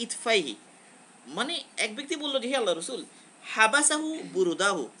ফি ইতফাইহি, মানে এক ব্যক্তি বলল যে হে আল্লাহর রাসূল, হাবাসাহু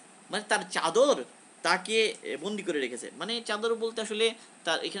বুরদাহু, মানে তার চাদর তাকে বন্দি করে রেখেছে। মানে চাদর বলতে আসলে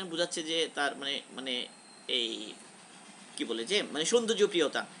তার এখানে বোঝাচ্ছে যে তার মানে মানে এই কি বলে যে মানে সৌন্দর্য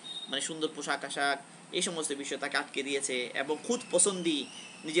প্রিয়তা, মানে সুন্দর পোশাক আশাক, এই সমস্ত বিষয় তাকে আটকে দিয়েছে, এবং খুদ পছন্দি,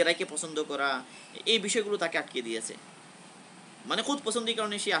 নিজেরাইকে পছন্দ করা, এই বিষয়গুলো তাকে আটকে দিয়েছে। মানে খুদ পছন্দির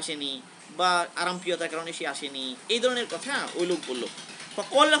কারণে সে আসেনি, বা আরামপ্রিয়তার কারণে সে আসেনি, এই ধরনের কথা ওই লোক বলল।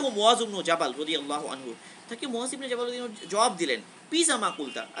 ফাকাল্লাহু মুআয ইবনু জাবাল রাদিয়াল্লাহু আনহু, তাকে মুআয ইবনে জাবাল রাদিয়াল্লাহু আনহু জবাব দিলেন পিসা মা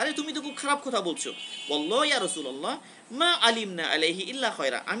কুলতা, আরে তুমি তো খুব খারাপ কথা বলছো। ওয়াল্লাহি ইয়া রাসূলুল্লাহ মা আলিমনা আলাইহি ইল্লা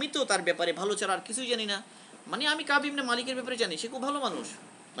খায়রা, আমি তো তার ব্যাপারে ভালো ছাড়া আর কিছুই জানি না। মানে আমি কাব ইবনে মালিকের ব্যাপারে জানি সে খুব ভালো মানুষ,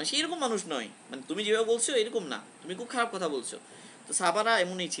 মানে সে এরকম মানুষ নয়, মানে তুমি যেভাবে বলছো এরকম না, তুমি খুব খারাপ কথা বলছো। তো সাহাবারা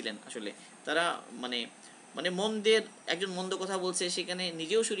এমনই ছিলেন আসলে, তারা মানে মানে মন্দের একজন মন্দ কথা বলছে সেখানে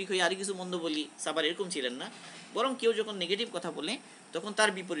নিজেও শরীক হয়ে আর কিছু মন্দ বলি, সাহাবারা এরকম ছিলেন না। বরং কেউ যখন নেগেটিভ কথা বলে তখন তার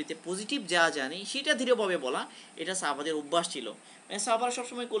বিপরীতে পজিটিভ যা জানি সেটা ধীরেভাবে বলা, এটা সাহাবাদের অভ্যাস ছিল। মানে সাহাবারা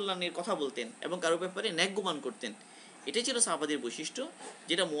সবসময় কল্যাণের কথা বলতেন এবং কারো ব্যাপারে ন্যায়গুমান করতেন, এটাই ছিল সাহাবাদের বৈশিষ্ট্য,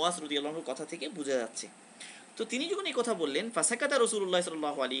 যেটা মুআয রাদিয়াল্লাহু আনহুর কথা থেকে বোঝা যাচ্ছে। তো তিনি যখন এই কথা বললেন ফাসাকাতা রাসূলুল্লাহ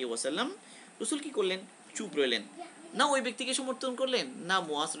সাল্লাল্লাহু আলাইহি ওয়াসাল্লাম, রাসূল কি করলেন, চুপ রইলেন, না ওই ব্যক্তিকে সমর্থন করলেন না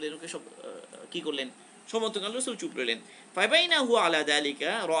মুআয রাদিয়াল্লাহু আনহুকে কি করলেন, সমর্থন করলেন, রাসূল চুপ রইলেন। ফাবাইনা হুয়া আলা যালিকা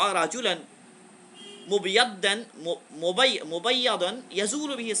রাআ রাজুলান মুবিয়াদ্দান মুবাইয়াদান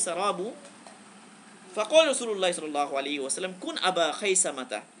ইয়াজুলু বিহি সারাবু فقال رسول الله صلى الله عليه وسلم كن أبا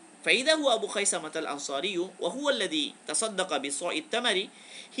خيسمة فإذا هو أبو خيسمة الأنصاري وهو الذي تصدق بصاع التمر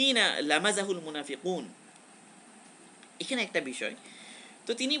حين لمزه المنافقون। এখানে একটা বিষয়,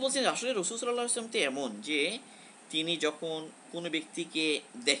 তো তিনি বলছেন আসলে রাসূল সাল্লাল্লাহু আলাইহি ওয়াসাল্লাম তো এমন যে তিনি যখন কোনো ব্যক্তিকে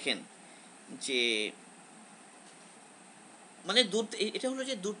দেখেন যে মানে দূর, এটা হলো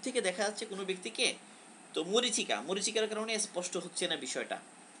যে দূর থেকে দেখা যাচ্ছে কোনো ব্যক্তিকে, তো মরিচিকার কারণে স্পষ্ট হচ্ছে না বিষয়টা,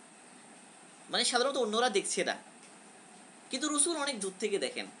 মানে সাধারণত অন্যরা দেখছে না, কিন্তু রসুল অনেক দূর থেকে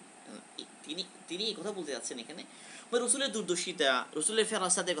দেখেন। তিনি তিনি এই কথা বলতে যাচ্ছেন এখানে, রসুলের দূরদর্শিতা, রসুলের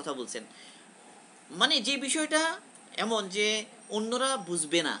ফেরাসাতের কথা বলছেন, মানে যে বিষয়টা এমন যে অন্যরা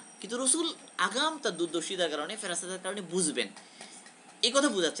বুঝবে না, কিন্তু রসুল আগাম তার দূরদর্শিতার কারণে, ফেরাসাতের কারণে বুঝবেন, এই কথা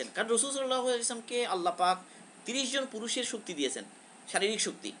বোঝাচ্ছেন। কারণ রসুল সাল্লাল্লাহু আলাইহি ওয়াসাল্লামকে আল্লাহ পাক 30 জন পুরুষের শক্তি দিয়েছেন, শারীরিক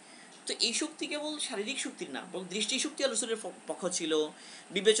শক্তি। তো এই শক্তি কেবল শারীরিক শক্তির না, বরং দৃষ্টিশক্তি আল্লাহ রসুলের পক্ষ ছিল,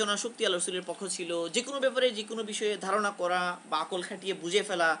 বিবেচনা শক্তি আল্লাহ রসুলের পক্ষ ছিল, যে কোনো ব্যাপারে যে কোনো বিষয়ে ধারণা করা বা আকল খাটিয়ে বুঝে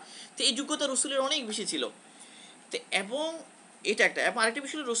ফেলা, তো এই যোগ্যতা রসুলের অনেক বেশি ছিল। তো এবং এটা একটা, এবং আরেকটা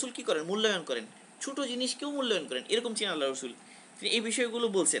বিষয় রসুল কী করেন, মূল্যায়ন করেন, ছোটো জিনিসকেও মূল্যায়ন করেন, এরকম ছিলেন আল্লাহ রসুল। তিনি এই বিষয়গুলো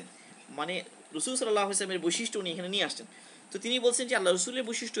বলছেন, মানে রসুল সাল্লাল্লাহু আলাইহি ওয়াসাল্লামের বৈশিষ্ট্য উনি এখানে নিয়ে আসছেন। তো তিনি বলছেন যে আল্লাহ রসুলের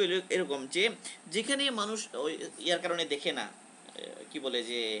বৈশিষ্ট্য এরকম যে যেখানে মানুষ ইয়ার কারণে দেখে না, কি বলে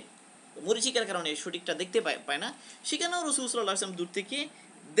যে মরিচিকার কারণে সঠিকটা দেখতে পায় না, সেখানেও রসুল সাল্লাল্লাহু আলাইহি ওয়াসাল্লাম দূর থেকে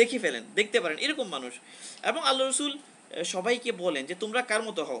দেখে ফেলেন, দেখতে পারেন এরকম মানুষ। এবং আল্লাহ রসুল সবাইকে বলেন যে তোমরা কার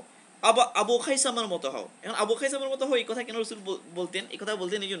মতো হও, আবু খাইসামার মতো হও। এখন আবু খাইসামার মতো হও এই কথা কেন রসুল বলতেন? এই কথা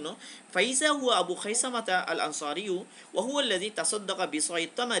বলতেন এই জন্য, ফাইসা হুয়া আবু খাইসামাতা আল আনসারিউ ওয়া হুয়া আল্লাযী তাসাদ্দাকা বিসাই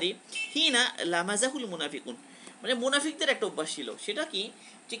তামারি হিনা লামাজাহুল মুনাফিকুন। মানে মুনাফিকদের একটা অভ্যাস ছিল, সেটা কি,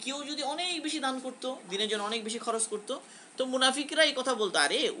 যে কেউ যদি অনেক বেশি দান করতো, দিনের জন্য অনেক বেশি খরচ করতো, তো মুনাফিকরা এই কথা বলতো,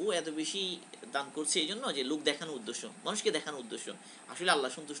 আরে ও এত বেশি দান করছে এই জন্য যে লোক দেখানোর উদ্দেশ্য, মানুষকে দেখানোর উদ্দেশ্য, আসলে আল্লাহ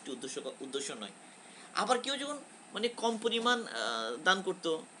সন্তুষ্টি উদ্দেশ্য নয়। আবার কেউ যখন মানে কম পরিমাণ দান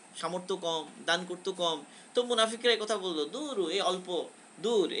করতো, সামর্থ্য কম, দান করতো কম, তো মুনাফিকরা এই কথা বলতো, দূর এই অল্প,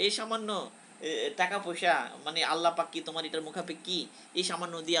 দূর এই সামান্য টাকা পয়সা, মানে আল্লাহ পাক কি তোমার এটার মুখাপেক কি, এই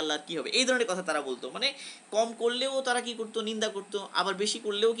সামান্য দিয়ে আল্লাহর কি হবে, এই ধরনের কথা তারা বলতো। মানে কম করলেও তারা কি করতো, নিন্দা করতো, আবার বেশি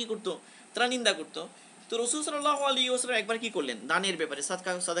করলেও কি করতো, তারা নিন্দা করতো। তো রসুল সাল্লাল্লাহু আলাইহি ওয়াসাল্লাম একবার কি করলেন, দানের ব্যাপারে,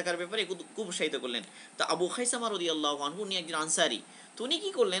 সাদাকার ব্যাপারে খুব উৎসাহিত করলেন। তো আবু খাইসামা রাদিয়াল্লাহু আনহু, উনি একজন আনসারী, তো উনি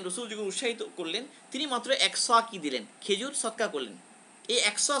কি করলেন, রসুল যখন উৎসাহিত করলেন, তিনি মাত্র 100 কি দিলেন, খেজুর সৎকা করলেন। এই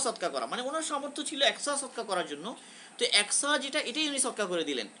 100 সৎকা করা মানে ওনার সামর্থ্য ছিল 100 সৎকা করার জন্য, তো 100 যেটা এটাই উনি সৎকা করে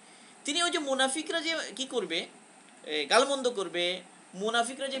দিলেন। তিনি ওই যে মুনাফিকরা যে কি করবে, গালমন্দ করবে,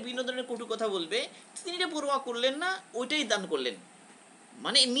 মুনাফিকরা যে বিভিন্ন ধরনের কটু কথা বলবে, তিনি এটা পরোয়া করলেন না, ওইটাই দান করলেন।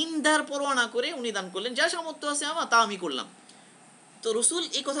 মানে নিন্দার পরোয়া না করে উনি দান করলেন, যা সামর্থ্য আছে আমার তা আমি করলাম। তো রসুল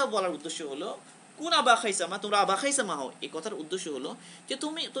এই কথা বলার উদ্দেশ্য হলো, কোন আবা খাইসামা, তোমরা আবা খাইসামা হও, এই কথার উদ্দেশ্য হলো যে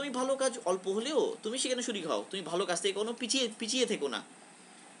তুমি ভালো কাজ অল্প হলেও তুমি সেখানে শরীক হও, তুমি ভালো কাজ থেকে কোনো পিছিয়ে থেকো না,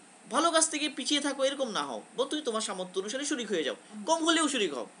 ভালো কাজ থেকে পিছিয়ে থাকো এরকম না হও, বল তুমি তোমার সামর্থ্য অনুসারে শরীক হয়ে যাও, কম হলেও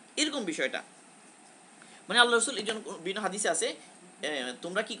শরীক হও, এরকম বিষয়টা। মানে আল্লাহ রসুল এই জন্য বিভিন্ন হাদিসে আছে,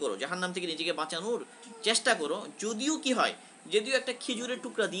 তোমরা কি করো, জাহান্নাম থেকে নিজেকে বাঁচানোর চেষ্টা করো, যদিও কি হয়, যদিও একটা খেজুরের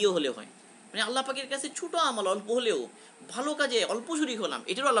টুকরা দিয়ে হলে হয়। মানে আল্লাহ পাকের কাছে ছোট আমল অল্প হলেও, ভালো কাজে অল্প শরীক হলাম,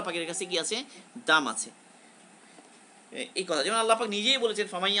 এটারও আল্লাহ পাকের কাছে কি আছে, দাম আছে। এই কথা যেমন আল্লাহ পাক নিজেই বলেছেন,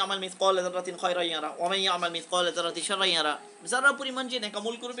 ফামাইয়া আমাল মিসকাল যারাতিন খায়রান ইয়ারা ওয়া মাইয়া আমাল মিসকাল যারাতিন শাররান ইয়ারা। যারা পরিমাণ যে নেক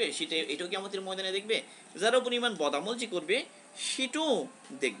আমল করবে সেটা, এটাও কিয়ামতের ময়দানে দেখবে, যারা পরিমাণ বদ আমল যে করবে সেটাও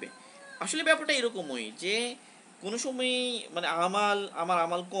দেখবে। আসলে ব্যাপারটা এরকমই যে কোনো সময় মানে আমার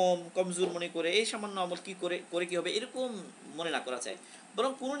আমাল কমজোর মনে করে এই সামান্য আমল কি করে করে কি হবে এরকম মনে না করা চাই,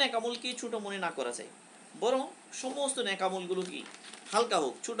 বরং কোনো নেক আমলকে ছোট মনে না করা চাই, বরং সমস্ত নেক আমলগুলো কি হালকা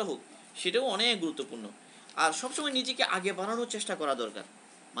হোক ছোট হোক সেটাও অনেক গুরুত্বপূর্ণ। আর সবসময় নিজেকে আগে বাড়ানোর চেষ্টা করা দরকার,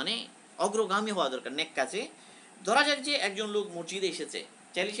 মানে অগ্রগামী হওয়া দরকার নেক কাজে। ধরা যাক যে একজন লোক মসজিদে এসেছে,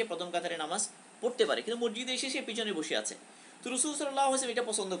 চাইলে সে প্রথম কাতারে নামাজ পড়তে পারে, কিন্তু মসজিদে এসে সে পিছনে বসে আছে। তো রসুল সাল্লাল্লাহু আলাইহি ওয়াসাল্লাম এটা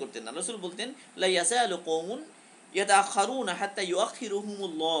পছন্দ করতেন না। রসুল বলতেন, লা ইয়াসালু কওমুন ইয়াতাআখারুনা হাত্তা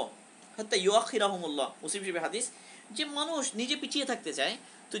ইউআখিরাহুমুল্লাহ, মুসলিম শরীফের হাদিস, যে মানুষ নিজে পিছিয়ে থাকতে চায়,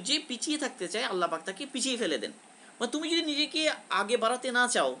 তো যে পিছিয়ে থাকতে চায় আল্লাহ পাক তাকে পিছিয়ে ফেলে দেন। মানে তুমি যদি নিজেকে আগে বাড়াতে না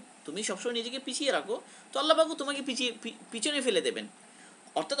চাও, তুমি সবসময় নিজেকে পিছিয়ে রাখো, তো আল্লাহ পাকও তোমাকে পিছনে ফেলে দেবেন।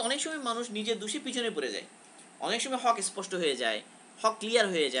 অর্থাৎ অনেক সময় মানুষ নিজের দোষে পিছনে পড়ে যায়, অনেক সময় হক স্পষ্ট হয়ে যায়, হক ক্লিয়ার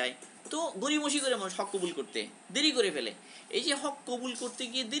হয়ে যায়, তো গড়িমসি করে মানুষ হক কবুল করতে দেরি করে ফেলে। এই যে হক কবুল করতে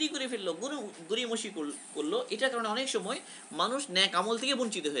গিয়ে দেরি করে ফেললো, গড়িমসি করলো, এটার কারণে অনেক সময় মানুষ ন্যাক আমল থেকে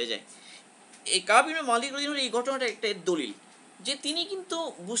বঞ্চিত হয়ে যায়। এই কাব ইবনে মালিক রাদিয়াল্লাহু আনহু এই ঘটনাটা একটা দলিল, যে তিনি কিন্তু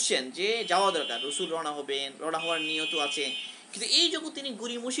বুঝছেন যে যাওয়া দরকার, রসুল রওনা হবেন, রওনা হওয়ার নিয়ত আছে, কিন্তু এই যখন তিনি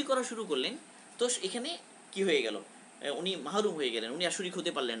গড়িমসি করা শুরু করলেন, তো এখানে কি হয়ে গেল, উনি মাহরুম হয়ে গেলেন, উনি আর শরীক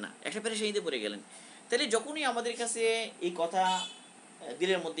হতে পারলেন না, একটা পেরেশানিতে পড়ে গেলেন। তাহলে যখনই আমাদের কাছে এই কথা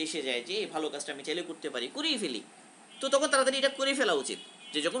দিলের মধ্যে এসে যায় যে এই ভালো কাজটা আমি চাইলে করতে পারি, করেই ফেলি, তো তখন তাড়াতাড়ি এটা করে ফেলা উচিত।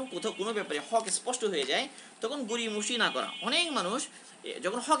 যে যখন কোথাও কোনো ব্যাপারে হক স্পষ্ট হয়ে যায় তখন গড়িমসি না করা। অনেক মানুষ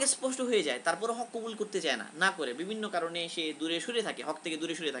যখন হক স্পষ্ট হয়ে যায় তারপরে হক কবুল করতে চায় না, না করে বিভিন্ন কারণে সে দূরে সরে থাকে, হক থেকে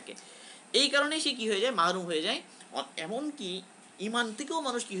দূরে সরে থাকে, এই কারণে সে কি হয়ে যায়, মাহরুম হয়ে যায়। এমনকি ইমান থেকেও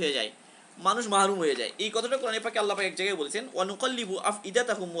মানুষ কি হয়ে যায়, মানুষ মাহরুম হয়ে যায়। এই কথাটা কোরআনে পাকে আল্লাহ পাক এক জায়গায় বলেছেন, ওয়া নুকাল্লিবু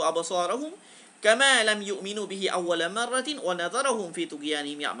আফইদাতাহুম ওয়া আবসারাহুম কামা লাম ইউমিনু বিহি আউওয়ালা মাররাতিন ওয়া নাযারাহুম ফি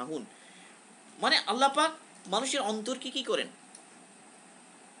তুগয়ানিহিম ইয়ামাহুন। মানে আল্লাহ পাক মানুষের অন্তরকে কি করেন,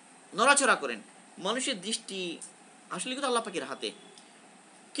 নড়াচড়া করেন। মানুষের দৃষ্টি আসলে কিন্তু আল্লাহ পাকের হাতে,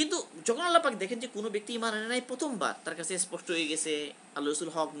 কিন্তু যখন আল্লাহ পাক দেখেন যে কোনো ব্যক্তি ইমান আনে নাই, প্রথমবার তার কাছে স্পষ্ট হয়ে গেছে আল্লাহ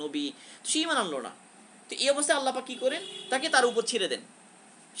রসুল হক নবী, তো সে ইমান আনলো না, তো এই অবস্থায় আল্লাহ পাক কি করেন, তাকে তার উপর ছেড়ে দেন,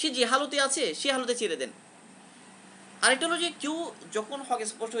 সে যে হালতে আছে সে হালতে ছেড়ে দেন। আরেকটা হলো যে কেউ যখন হক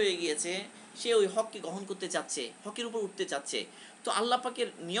স্পষ্ট হয়ে গিয়েছে, সে ওই হককে গ্রহণ করতে চাচ্ছে, হকের উপর উঠতে চাচ্ছে, তো আল্লাহ পাকের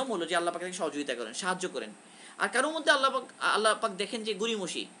নিয়ম হলো যে আল্লাহ পাক তাকে সহযোগিতা করেন, সাহায্য করেন। আর কারোর মধ্যে আল্লাহ পাক দেখেন যে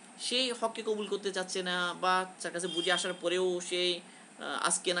গরিমসি, সেই হককে কবুল করতে চাচ্ছে না, বা তার কাছে বুঝে আসার পরেও সে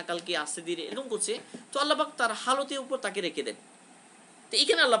আজকে না কালকে আসতে ধীরে এরকম করছে, তো আল্লাহ পাক তার হালতের উপর তাকে রেখে দেন। তো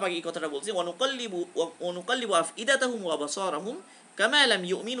এইখানে আল্লাহ পাক এই কথাটা বলছে, ওয়ানুকাল্লিবু আফইদাতাহুম ওয়া আবসারাহুম কামা লাম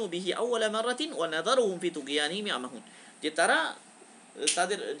ইউমিনু বিহি আউওয়ালা মাররাতিন ওয়া নাযারুহুম ফি তুগয়ানিহিম ইয়ামাহুন, যে তারা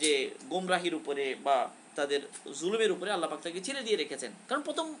তাদের যে গোমরাহির উপরে বা তাদের জুলুমের উপরে আল্লাহ পাক তাকে ছেড়ে দিয়ে রেখেছেন। কারণ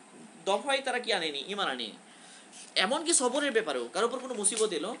প্রথম দফায় তারা কি আনেনি, ঈমান আনেনি। এমনকি সবরের ব্যাপারেও কারোর উপর কোনো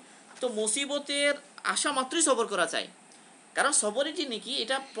মুসিবত এলো, তো মুসিবতের আশা মাত্রই সবর করা চাই, কারণ সবরের যে নেকি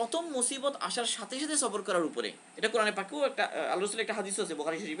এটা প্রথম মুসিবত আসার সাথে সাথে সবর করার উপরে। এটা কোরআনে পাকেও একটা আল্লাহ রাসূলের একটা হাদিস আছে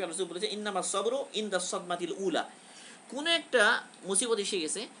বুখারী শরীফে, আল্লাহ রাসূল বলেছে ইন্নামাস সাবরু ইনদা সাদমাতিল উলা। কোন একটা মুসিবত এসে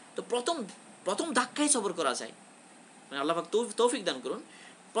গেছে, তো প্রথম প্রথম ধাক্কায় সবর করা যায়, মানে আল্লাহ পাক তৌফিক দান করুন।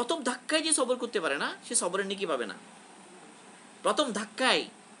 প্রথম ধাক্কায় যে সবর করতে পারে না সে সবরের নেকি পাবে না। প্রথম ধাক্কায়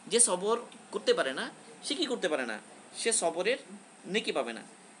যে সবর করতে পারে না সে কি করতে পারে না, সে সবরের নেকি পাবে না।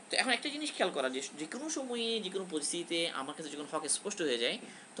 তো এখন একটা জিনিস খেয়াল করা, যে কোনো সময়ে যে কোনো পরিস্থিতিতে আমার কাছে যখন হক স্পষ্ট হয়ে যায়,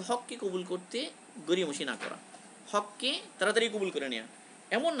 তো হককে কবুল করতে গড়িমসি না করা, হককে তাড়াতাড়ি কবুল করে নেওয়া।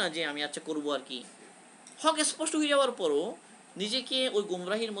 এমন না যে আমি আচ্ছা করবো আর কি, হক স্পষ্ট হয়ে যাওয়ার পরও নিজেকে ওই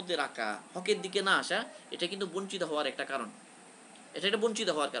গুমরাহির মধ্যে রাখা, হকের দিকে না আসা, এটা কিন্তু বঞ্চিত হওয়ার একটা কারণ। এটা একটা বঞ্চিত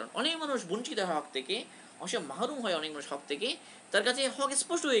হওয়ার কারণ। অনেক মানুষ বঞ্চিত হয় হক থেকে, অবশ্য মাহরুম হয় অনেক মানুষ হক থেকে। তার কাছে হক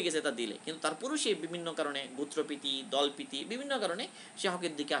স্পষ্ট হয়ে গেছে তার দিলে, কিন্তু তারপরেও সে বিভিন্ন কারণে, গোত্রপ্রীতি, দলপ্রীতি, বিভিন্ন কারণে সে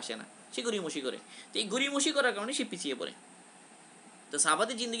হকের দিকে আসে না, সে গড়িমসি করে। তো এই গড়িমসি করার কারণে সে পিছিয়ে পড়ে। তো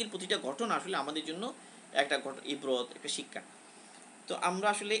সাহাবাদের জিন্দগির প্রতিটা ঘটনা আসলে আমাদের জন্য একটা ইবরত, একটা শিক্ষা। তো আমরা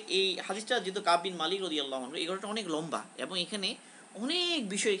আসলে এই হাদিসটা যেহেতু কাব বিন মালিক রাদিয়াল্লাহু আনহু, এই ঘটনাটা অনেক লম্বা এবং এখানে অনেক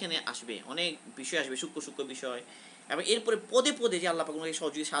বিষয় এখানে আসবে, অনেক বিষয় আসবে, সূক্ষ্ম সূক্ষ্ম বিষয়। এবং এরপরে পদে পদে যে আল্লাহ পাক ওনাকে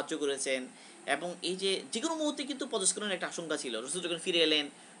সহযোগী সাহায্য করেছেন, এবং এই যে কোনো মুহূর্তে কিন্তু পদস্খলনের একটা আশঙ্কা ছিল। রাসূল যখন ফিরে এলেন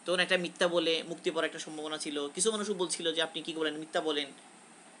তখন একটা মিথ্যা বলে মুক্তি পাওয়ার একটা সম্ভাবনা ছিল। কিছু মানুষও বলছিল যে আপনি কি বলেন, মিথ্যা বলেন।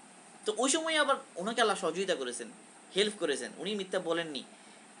 তো ওই সময় আবার ওনাকে আল্লাহ সহযোগিতা করেছেন, হেল্প করেছেন, উনি মিথ্যা বলেননি।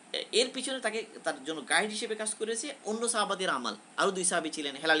 এর পিছনে তাকে তার জন্য গাইড হিসেবে কাজ করেছে অন্য সাহাবাদের আমল। আরও দুই সাহাবী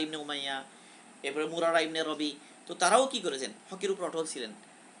ছিলেন, হেলাল ইবনে উমাইয়া, এরপরে মুরারা ইবনে রবি। তো তারাও কি করেছেন, হকের উপর অটল ছিলেন।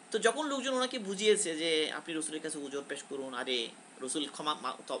 তো যখন লোকজন ওনাকে বুঝিয়েছে যে আপনি রসুলের কাছে উজর পেশ করুন, আরে রসুল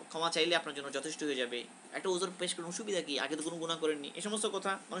ক্ষমা চাইলে আপনার জন্য যথেষ্ট হয়ে যাবে, একটা উজর পেশ করুন, সুবিধা কি, আগে তো কোনো গুনাহ করেননি, এই সমস্ত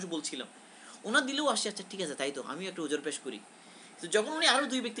কথা মানুষ বলছিল। ওনার দিলেও আসছে, আচ্ছা ঠিক আছে তাই তো, আমিও একটা উজর পেশ করি। তো যখন উনি আরও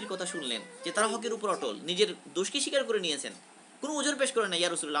দুই ব্যক্তির কথা শুনলেন যে তারা হকের উপর অটল, নিজের দোষকে স্বীকার করে নিয়েছেন, কোনো ওজন পেশ করে না, ইয়া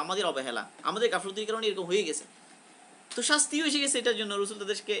রসুল্লাহ আমাদের অবহেলা, আমাদের গাফলতির কারণে এরকম হয়ে গেছে, তো শাস্তিও এসে গেছে এটার জন্য, রসুল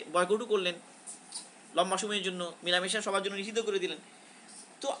তাদেরকে বয়কটও করলেন লম্বা সময়ের জন্য, মিলামেশা সবার জন্য নিষিদ্ধ করে দিলেন।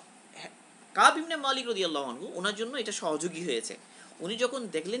 তো কাব ইবনে মালিক রাদিয়াল্লাহু আনহু ওনার জন্য এটা সহযোগী হয়েছে। উনি যখন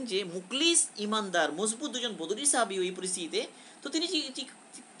দেখলেন যে মুখলিস ইমানদার মজবুত দুজন বদরি সাহাবী ওই পরিস্থিতিতে, তো তিনি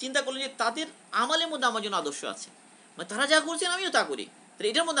চিন্তা করলেন যে তাদের আমলের মধ্যে আমার জন্য আদর্শ আছে, মানে তারা যা করছেন আমিও তা করি, তাহলে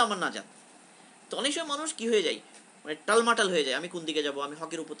এটার মধ্যে আমার না যান। তো অনেক সময় মানুষ কি হয়ে যায়, মানে টালমাটাল হয়ে যায়, আমি কোন দিকে যাব, আমি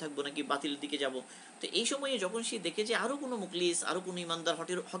হকের উপর থাকবো নাকি বাতিলের দিকে যাব। তো এই সময়ে যখন সে দেখে যে আরও কোনো মুখলিস, আরও কোনো ইমানদার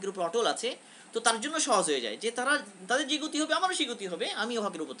হকের উপর অটল আছে, তো তার জন্য সহজ হয়ে যায় যে তাদের যে গতি হবে আমারও সেই গতি হবে, আমিও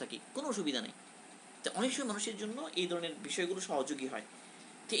হকের উপর থাকি, কোনো অসুবিধা নেই। তো অনেক সময় মানুষের জন্য এই ধরনের বিষয়গুলো সহযোগী হয়।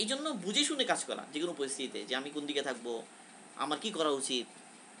 তো এই জন্য বুঝে শুনে কাজ করা যে কোনো পরিস্থিতিতে, যে আমি কোন দিকে থাকবো, আমার কি করা উচিত,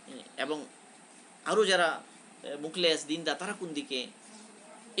 এবং আরও যারা মুখলেস দিনদার তারা কোন দিকে,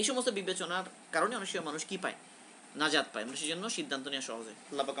 এই সমস্ত বিবেচনার কারণে অনেক সময় মানুষ কি পায়, নাজাত পায়। মানুষের জন্য সিদ্ধান্ত নেওয়া সহজ হয়।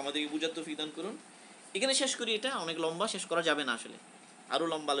 আল্লাহ পাক আমাদেরকে বুঝার তৌফিক দান করুন। এখানে শেষ করি, এটা অনেক লম্বা, শেষ করা যাবে না আসলে, আরও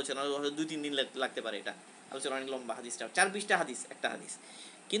লম্বা আলোচনা, হয়তো 2-3 দিন লাগতে পারে, এটা আলোচনা অনেক লম্বা, হাদিসটা 4-20টা হাদিস একটা হাদিস।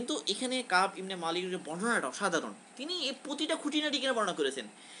 কিন্তু এখানে কাব ইবনে মালিকের বর্ণনাটা অসাধারণ, তিনি এই প্রতিটা খুঁটিনাটি এখানে বর্ণনা করেছেন,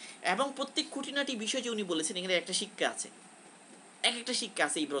 এবং প্রত্যেক খুঁটিনাটি বিষয় যে উনি বলেছেন এখানে একটা শিক্ষা আছে, একটা শিক্ষা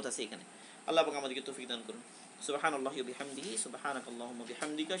আছে, ইবরত আছে এখানে। আল্লাহ পাক আমাদেরকে তৌফিক দান করুন। সুবহানাল্লাহি ওয়া বিহামদিহি, সুবহানাকাল্লাহুম্মা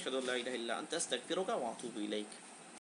বিহামদিকা, আশহাদু আল্লা ইলাহা ইল্লা আনতা, আস্তাগফিরুকা ওয়া আতুবু ইলাইক।